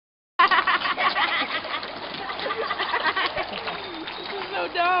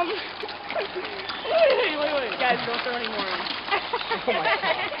Wait. Guys, don't throw any more in. Oh my god.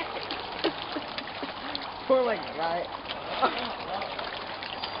 Pour like right.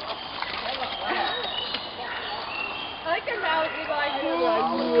 I like your mouth, you guys.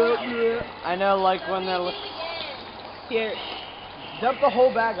 I know, like when they're Here. dump the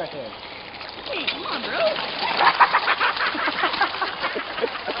whole bag right there. Hey, come on, bro.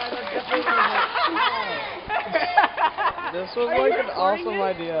 This was like an awesome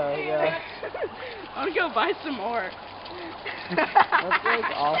idea, yeah. I'm gonna go buy some more. That's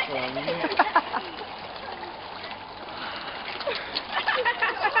like awesome.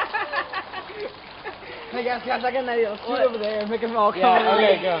 Hey guys, I got an idea. Let's do it over there and make them all come. Yeah,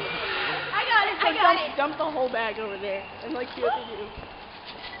 okay, go. I got it. Dump the whole bag over there and like see what they do.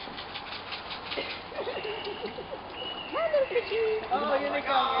 Oh, here they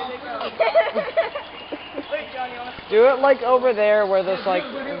come. Wait, John, you wanna... Do it like over there where there's like...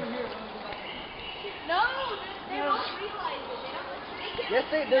 No, they won't realize it. They don't Yes,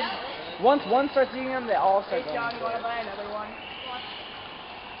 there's... Once one starts eating them, they all start Hey, going. John, you wanna buy another one?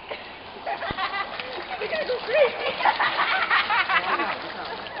 They're gonna go crazy.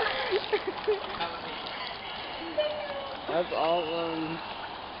 That's awesome.